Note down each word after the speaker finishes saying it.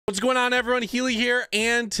going on, everyone? Healy here,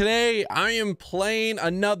 and today I am playing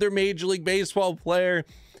another Major League Baseball player.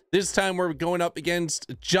 This time we're going up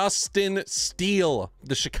against Justin Steele,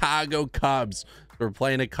 the Chicago Cubs. We're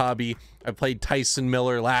playing a Cubby. I played Tyson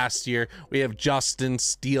Miller last year. We have Justin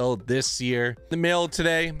Steele this year. The mail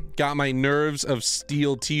today, got my Nerves of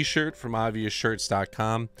Steel t-shirt from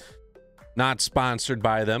obviousshirts.com. Not sponsored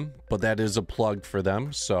by them, but that is a plug for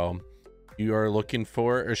them. So you are looking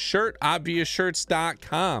for a shirt,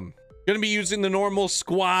 obviousshirts.com. Going to be using the normal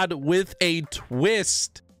squad with a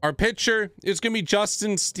twist. Our pitcher is going to be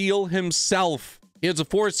Justin Steele himself. He has a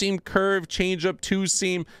four-seam curve, changeup,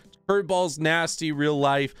 two-seam. Curveball's nasty, real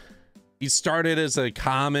life. He started as a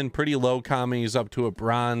common, pretty low common. He's up to a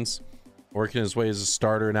bronze, working his way as a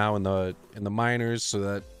starter now in the minors, so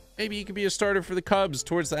that maybe he could be a starter for the Cubs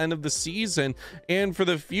towards the end of the season and for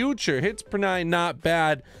the future. Hits per nine, not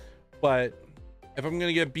bad. But if I'm going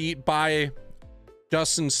to get beat by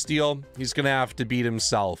Justin Steele, he's going to have to beat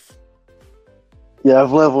himself. Yeah,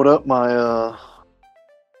 I've leveled up my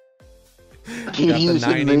Got the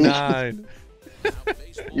 99.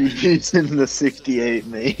 You're using the 68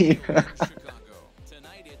 me.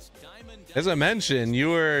 As I mentioned, you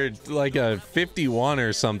were like a 51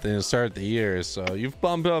 or something to start the year, so you've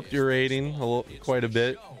bumped up your rating quite a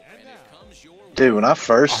bit. Dude, when I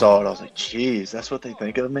first saw it, I was like, geez, that's what they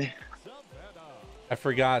think of me? I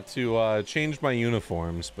forgot to change my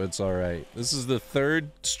uniforms, but it's all right. This is the third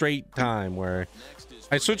straight time where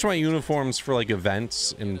I switch my uniforms for like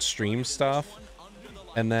events and stream stuff,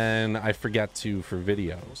 and then I forget to for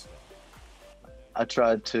videos. I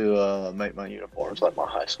tried to make my uniforms like my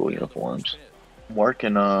high school uniforms. I'm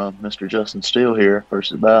working Mr. Justin Steele here,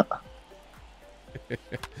 first at bat.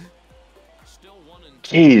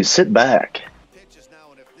 Jeez, sit back.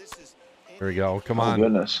 Here we go. Come Oh, on.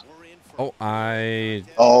 goodness. Oh,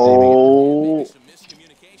 Oh.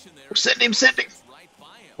 Send him.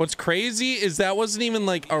 What's crazy is that wasn't even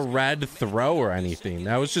like a red throw or anything.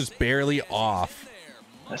 That was just barely off.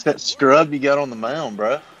 That's that scrub you got on the mound,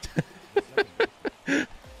 bro.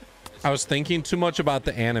 I was thinking too much about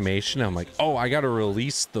the animation. I'm like, oh, I gotta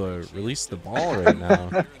release the ball right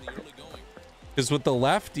now. Because with the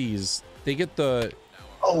lefties, they get the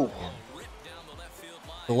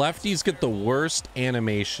lefties get the worst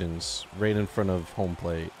animations right in front of home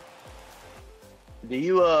plate. Do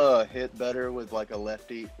you hit better with like a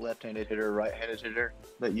left-handed hitter, right-handed hitter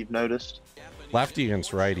that you've noticed? Lefty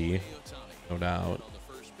against righty, no doubt.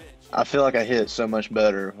 I feel like I hit so much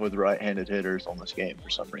better with right-handed hitters on this game for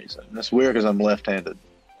some reason. And it's weird because I'm left-handed.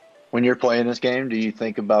 When you're playing this game, do you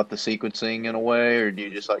think about the sequencing in a way, or do you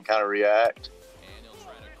just like kind of react?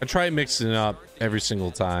 I try mixing it up every single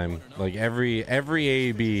time. Like every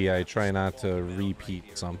AB, I try not to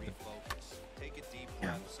repeat something.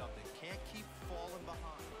 I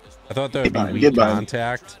thought that would be weak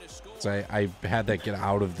contact, so I had that get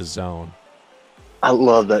out of the zone. I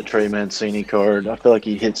love that Trey Mancini card. I feel like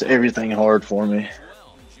he hits everything hard for me.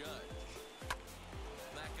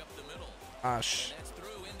 Gosh.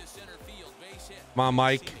 Come on,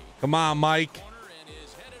 Mike. Come on, Mike.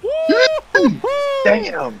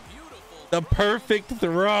 Damn. The perfect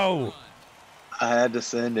throw. I had to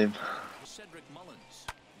send him.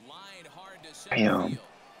 Damn.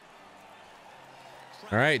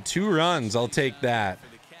 All right, 2 runs. I'll take that.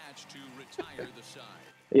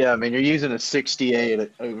 Yeah, I mean, you're using a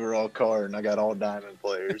 68 overall card, and I got all diamond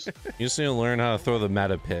players. You just need to learn how to throw the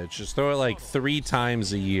meta pitch. Just throw it like 3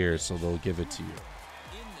 times a year, so they'll give it to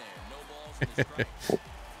you.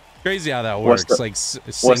 Crazy how that works. Like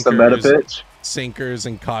sinkers, what's the meta pitch? Sinkers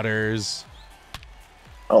and cutters.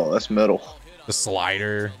 Oh, that's middle. The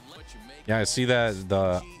slider. Yeah, I see that.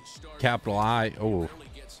 The capital I. Oh,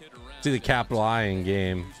 see the capital I in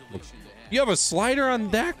game. You have a slider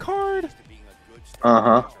on that card?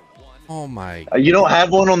 Uh-huh. Oh my. You don't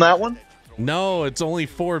have one on that one? No, it's only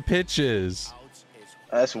 4 pitches.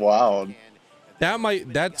 That's wild.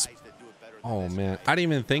 That's. Oh man, I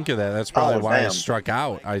didn't even think of that. That's probably why I struck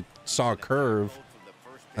out. I saw a curve.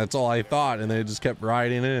 That's all I thought, and they just kept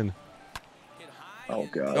riding in. Oh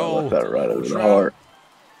god, I left that right over the heart.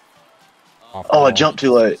 Oh, I jumped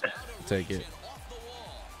too late. Take it.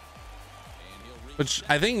 Which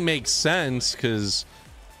I think makes sense because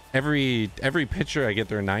every pitcher I get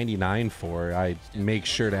their 99 for, I make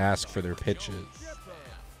sure to ask for their pitches.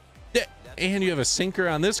 And you have a sinker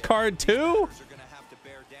on this card too?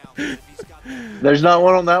 There's not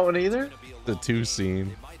one on that one either? The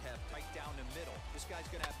 2-seam.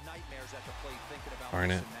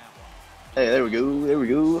 Darn it. Hey, there we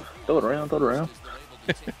go. Throw it around.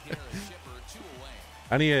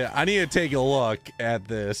 I need to take a look at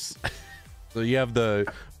this. So you have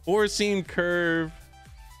the Four seam curve.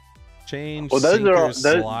 Change. Well, those sinker, are all,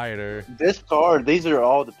 slider. this card. These are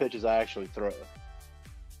all the pitches I actually throw.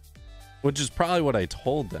 Which is probably what I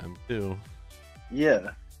told them too.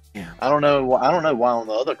 Yeah. Yeah. I don't know. I don't know why on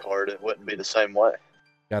the other card it wouldn't be the same way.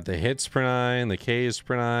 Got the hits per nine, the Ks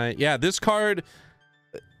per nine. Yeah, this card.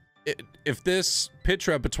 If this pitch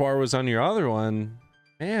repertoire was on your other one,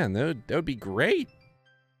 man, that would be great.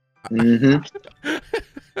 Mm-hmm.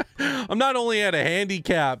 I'm not only at a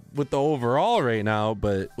handicap with the overall right now,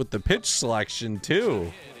 but with the pitch selection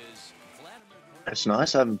too. It's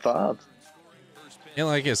nice having 5. And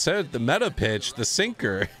like I said, the meta pitch, the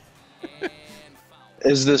sinker.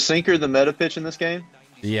 Is the sinker the meta pitch in this game?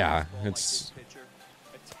 Yeah, it's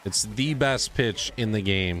the best pitch in the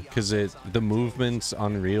game because the movement's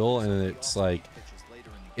unreal and it's like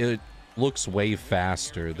it looks way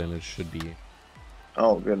faster than it should be.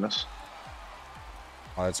 Oh goodness.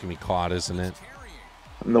 Oh, that's gonna be caught, isn't it?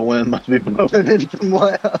 And the wind must be blowing in from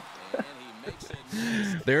left.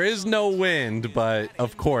 There is no wind, but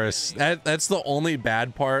of course, that's the only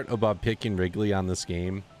bad part about picking Wrigley on this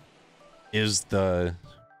game is the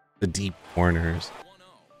deep corners.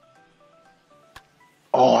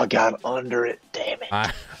 Oh, I got under it. Damn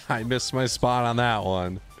it. I missed my spot on that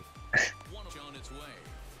one.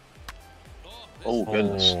 Oh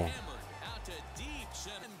goodness. Oh.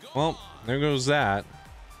 Well, there goes that.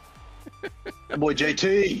 The boy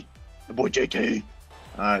JT. The boy JT.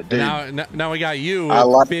 All right, dude. Now we got you. I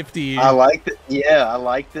like 50. I like it. Yeah, I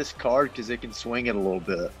like this card because it can swing it a little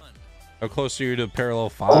bit. How close are you to parallel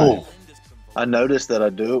 5? Oh, I noticed that I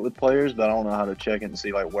do it with players, but I don't know how to check it and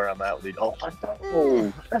see like where I'm at with these. Oh,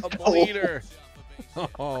 a bleeder.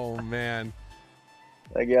 Oh man,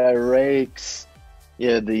 that guy rakes.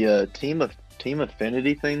 Yeah, the team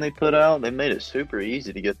affinity thing they put out, they made it super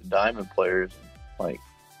easy to get the diamond players. Like,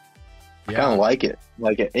 I kind of like it.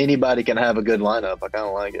 Like anybody can have a good lineup. I kind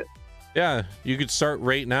of like it. Yeah, you could start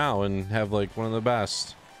right now and have like one of the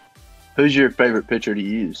best. Who's your favorite pitcher to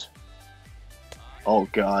use? Oh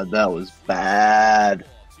God, that was bad.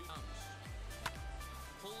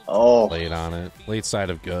 Oh, Late on it. Late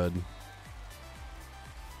side of good.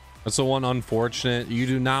 That's the one unfortunate. You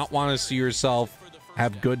do not want to see yourself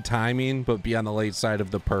have good timing, but be on the late side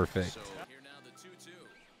of the perfect.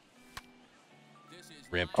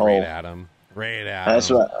 Ripped right at him. Right at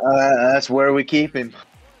him. That's where we keep him.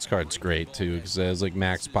 This card's great too because it has like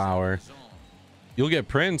max power. You'll get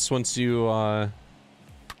Prince once you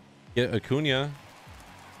get Acuna.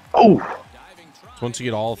 Oh. Once you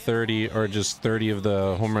get all 30 or just 30 of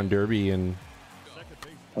the home run derby, and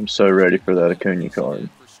I'm so ready for that Acuna card.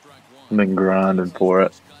 I've been grinding for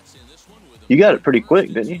it. You got it pretty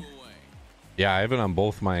quick, didn't you? yeah, I have it on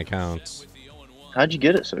both my accounts. How'd you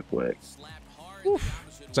get it so quick?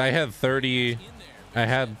 So I had 30. I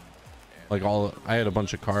had like I had a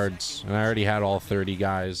bunch of cards, and I already had all 30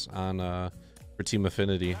 guys on for Team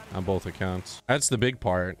Affinity on both accounts. That's the big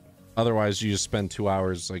part. Otherwise, you just spend 2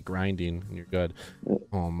 hours like grinding, and you're good.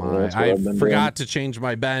 Oh my! I forgot to change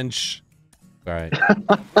my bench. All right,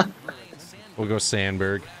 we'll go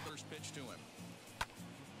Sandberg.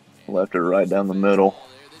 Left or right down the middle.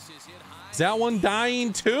 Is that one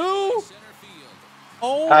dying too?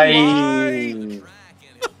 Oh my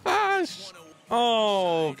gosh!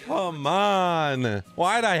 Oh come on!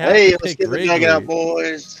 Why'd I have to let's pick get the Wrigley? dugout,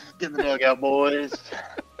 boys. Get the dugout, boys.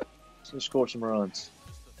 Let's score some runs.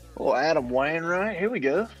 Oh, Adam Wainwright. Here we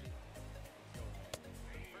go.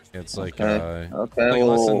 It's like okay, like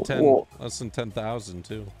less than 10,000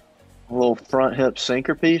 too. A little front hip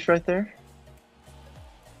sinker piece right there.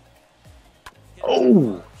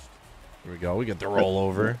 Oh, Here we go. We get the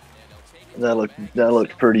rollover. that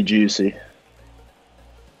looked pretty juicy.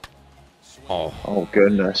 Oh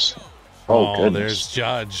goodness. Oh goodness. There's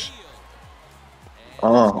Judge.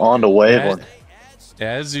 On to Waveland.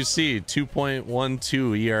 As you see,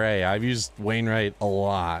 2.12 ERA. I've used Wainwright a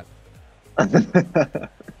lot.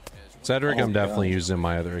 Cedric, I'm definitely using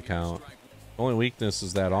my other account. The only weakness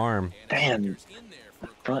is that arm. Damn,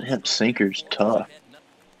 front hip sinker's tough.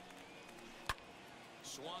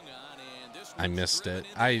 I missed it.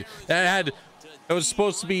 That was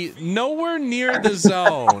supposed to be nowhere near the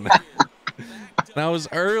zone. And I was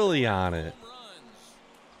early on it.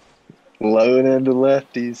 Load into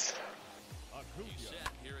lefties.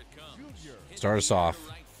 Start us off.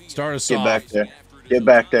 Start us Get off. back there. Get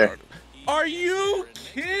back there. Are you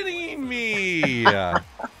kidding me?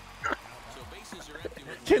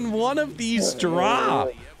 Can one of these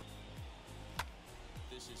drop?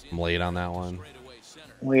 I'm late on that one.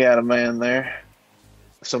 We got a man there.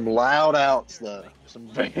 Some loud outs, though. Some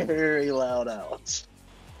very loud outs.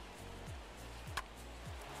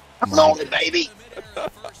 I'm on it, baby.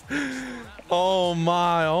 Oh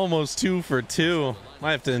my, almost 2 for 2.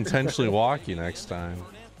 Might have to intentionally walk you next time.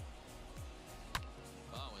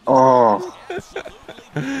 Oh.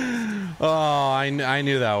 Oh, I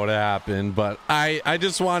knew that would happen, but I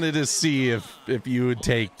just wanted to see if you would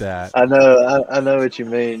take that. I know what you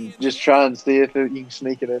mean. Just try and see if you can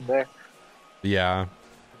sneak it in there. Yeah.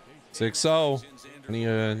 6-0. I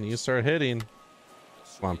need to start hitting.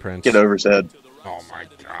 Come on, Prince. Get over his head. Oh my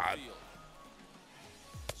God.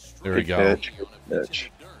 There we go. Good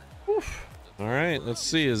pitch. All right, let's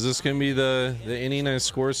see. Is this gonna be the inning I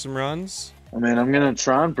score some runs? I mean, I'm gonna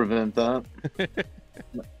try and prevent that.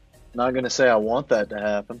 Not gonna say I want that to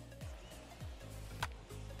happen.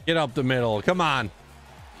 Get up the middle. Come on.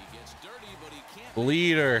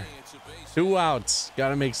 Leader. 2 outs. Got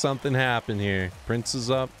to make something happen here. Prince is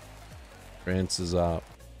up. Prince is up.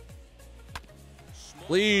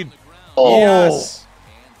 Lead. Oh. Yes.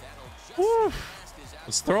 Woo.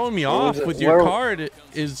 What's throwing me off with your card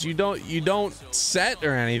is you don't set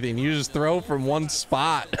or anything. You just throw from one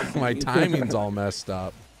spot. My timing's all messed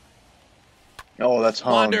up. Oh, that's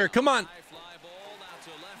hung. Wander, come on.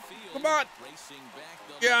 Come on.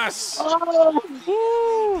 Yes.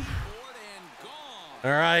 Oh.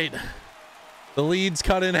 All right. The lead's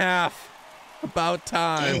cut in half. About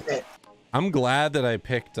time. I'm glad that I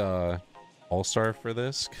picked All-Star for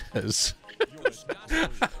this, because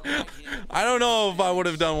I don't know if I would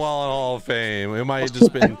have done well in Hall of Fame. It might have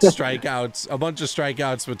just been strikeouts, a bunch of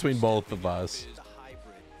strikeouts between both of us.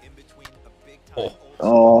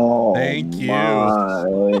 Oh, thank you.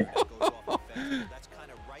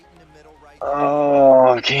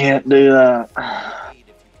 Oh, I can't do that.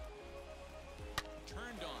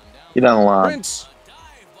 Get down the line. Prince.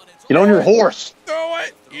 Get on your horse. Throw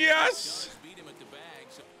it. Yes.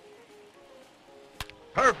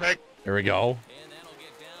 Perfect. There we go.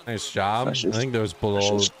 Nice job. I think that was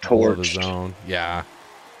below the zone. Yeah. It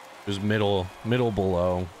was middle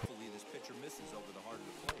below.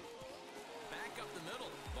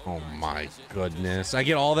 Oh my goodness. I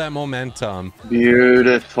get all that momentum.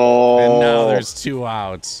 Beautiful. And now there's 2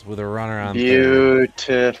 outs with a runner on third.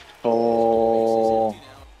 Beautiful.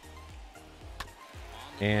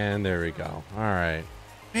 And there we go. All right.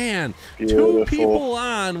 Man, Beautiful. 2 people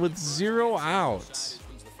on with 0 outs.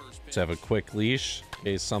 Let's have a quick leash in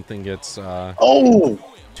case something gets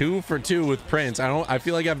 2 for 2 with Prince. I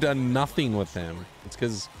feel like I've done nothing with him. It's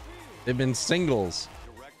because they've been singles.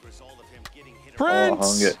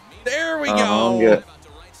 Prince! There we go.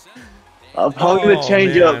 I've hung the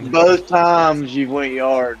change up both times you went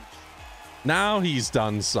yard. Now he's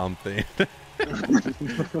done something.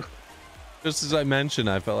 Just as I mentioned,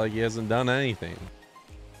 I felt like he hasn't done anything.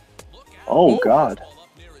 Oh, God.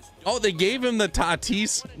 Oh, they gave him the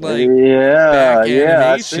Tatis back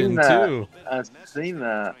animation too. I've seen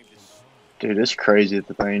that. Dude, it's crazy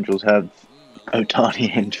that the Angels have Ohtani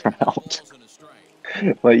and Trout.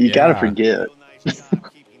 Like, you gotta forget.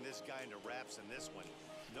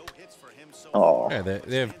 Oh, yeah,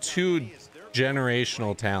 they have 2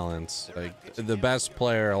 generational talents. Like the best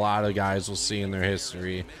player a lot of guys will see in their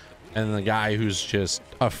history, and the guy who's just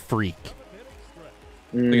a freak,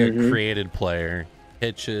 like a created player,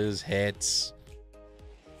 pitches, hits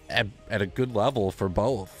at a good level for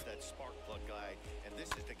both.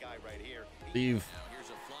 Leave.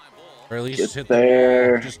 Or at least Get hit there.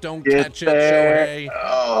 the ball. Just don't Get catch there. it, Shohei.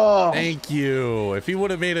 Oh. Thank you. If he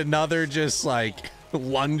would have made another just like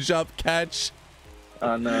lunge up catch.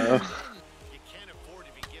 I know.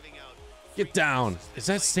 Get down. Is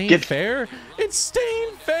that staying fair? It's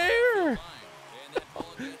staying fair.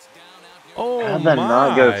 Oh, how'd that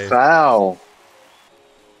not go foul?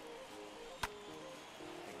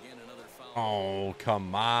 Oh,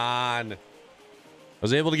 come on. I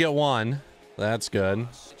was able to get 1. That's good.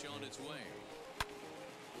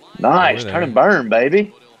 Nice. Turn and burn,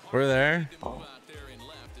 baby. We're there.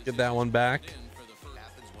 Get that one back.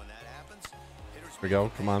 There we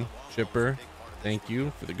go. Come on. Chipper. Thank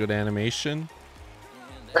you for the good animation.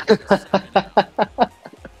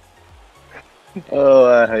 Oh,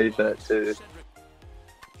 I hate that too.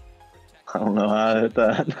 I don't know how I hit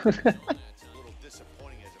that.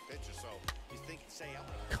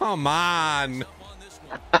 Come on.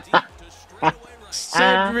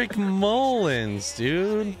 Cedric Mullins,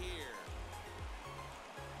 dude.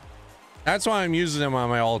 That's why I'm using him on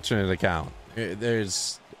my alternate account.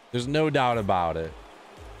 There's no doubt about it.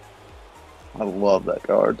 I love that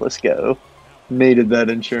card. Let's go. Needed that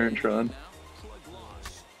insurance run.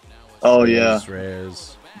 Oh, yeah.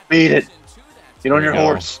 Reyes. Beat it. Get on your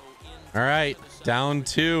horse. All right. Down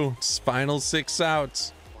 2. Final 6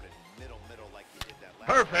 outs.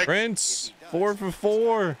 Perfect. Prince, 4 for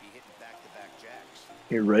 4.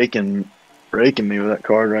 You're raking me with that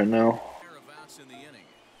card right now.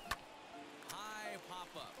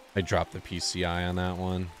 I dropped the PCI on that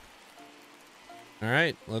one. All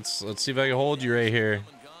right, let's see if I can hold you right here.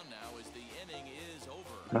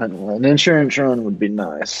 An insurance run would be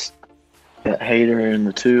nice. Got Hater in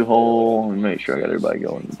the 2-hole and make sure I got everybody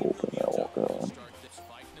going in the bullpen. That won't go.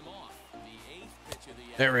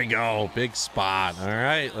 There we go, big spot. All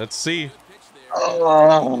right, let's see.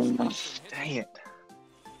 Oh, dang it!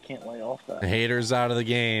 Can't lay off that. The Hater's out of the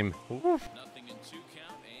game. Oof.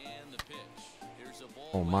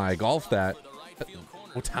 Oh my, golf that.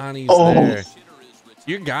 Otani's there.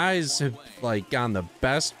 Your guys have like gotten the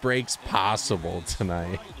best breaks possible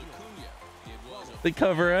tonight. They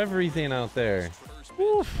cover everything out there.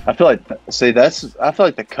 Oof. I feel like I feel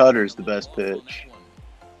like the cutter's the best pitch.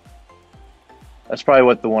 That's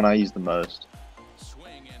probably the one I use the most.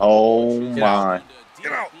 Oh my.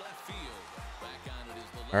 Get out.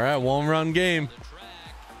 All right, 1-run game.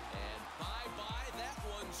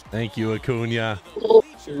 Thank you, Acuna.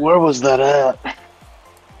 Where was that at? It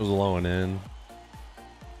was low and in.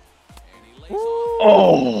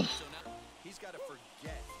 Oh.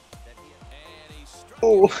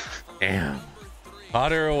 Oh. Damn.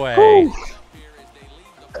 Putter away. Oh.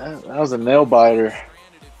 That was a nail biter.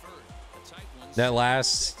 That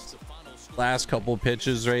last couple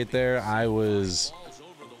pitches right there, I was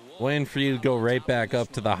waiting for you to go right back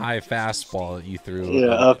up to the high fastball that you threw.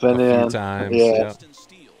 Yeah, up and a few in. times. Yeah. Yep.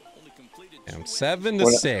 Damn,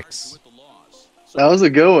 7-6. That was a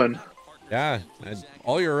good one. Yeah,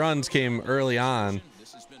 all your runs came early on.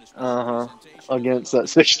 Against that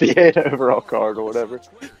 68 overall card or whatever.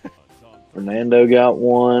 Fernando got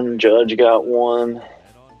one. Judge got one.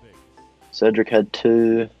 Cedric had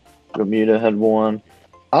 2. Bermuda had 1.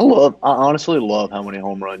 I honestly love how many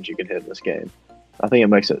home runs you can hit in this game. I think it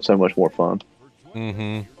makes it so much more fun.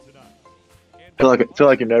 Mm-hmm. Feel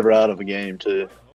like you're never out of a game too.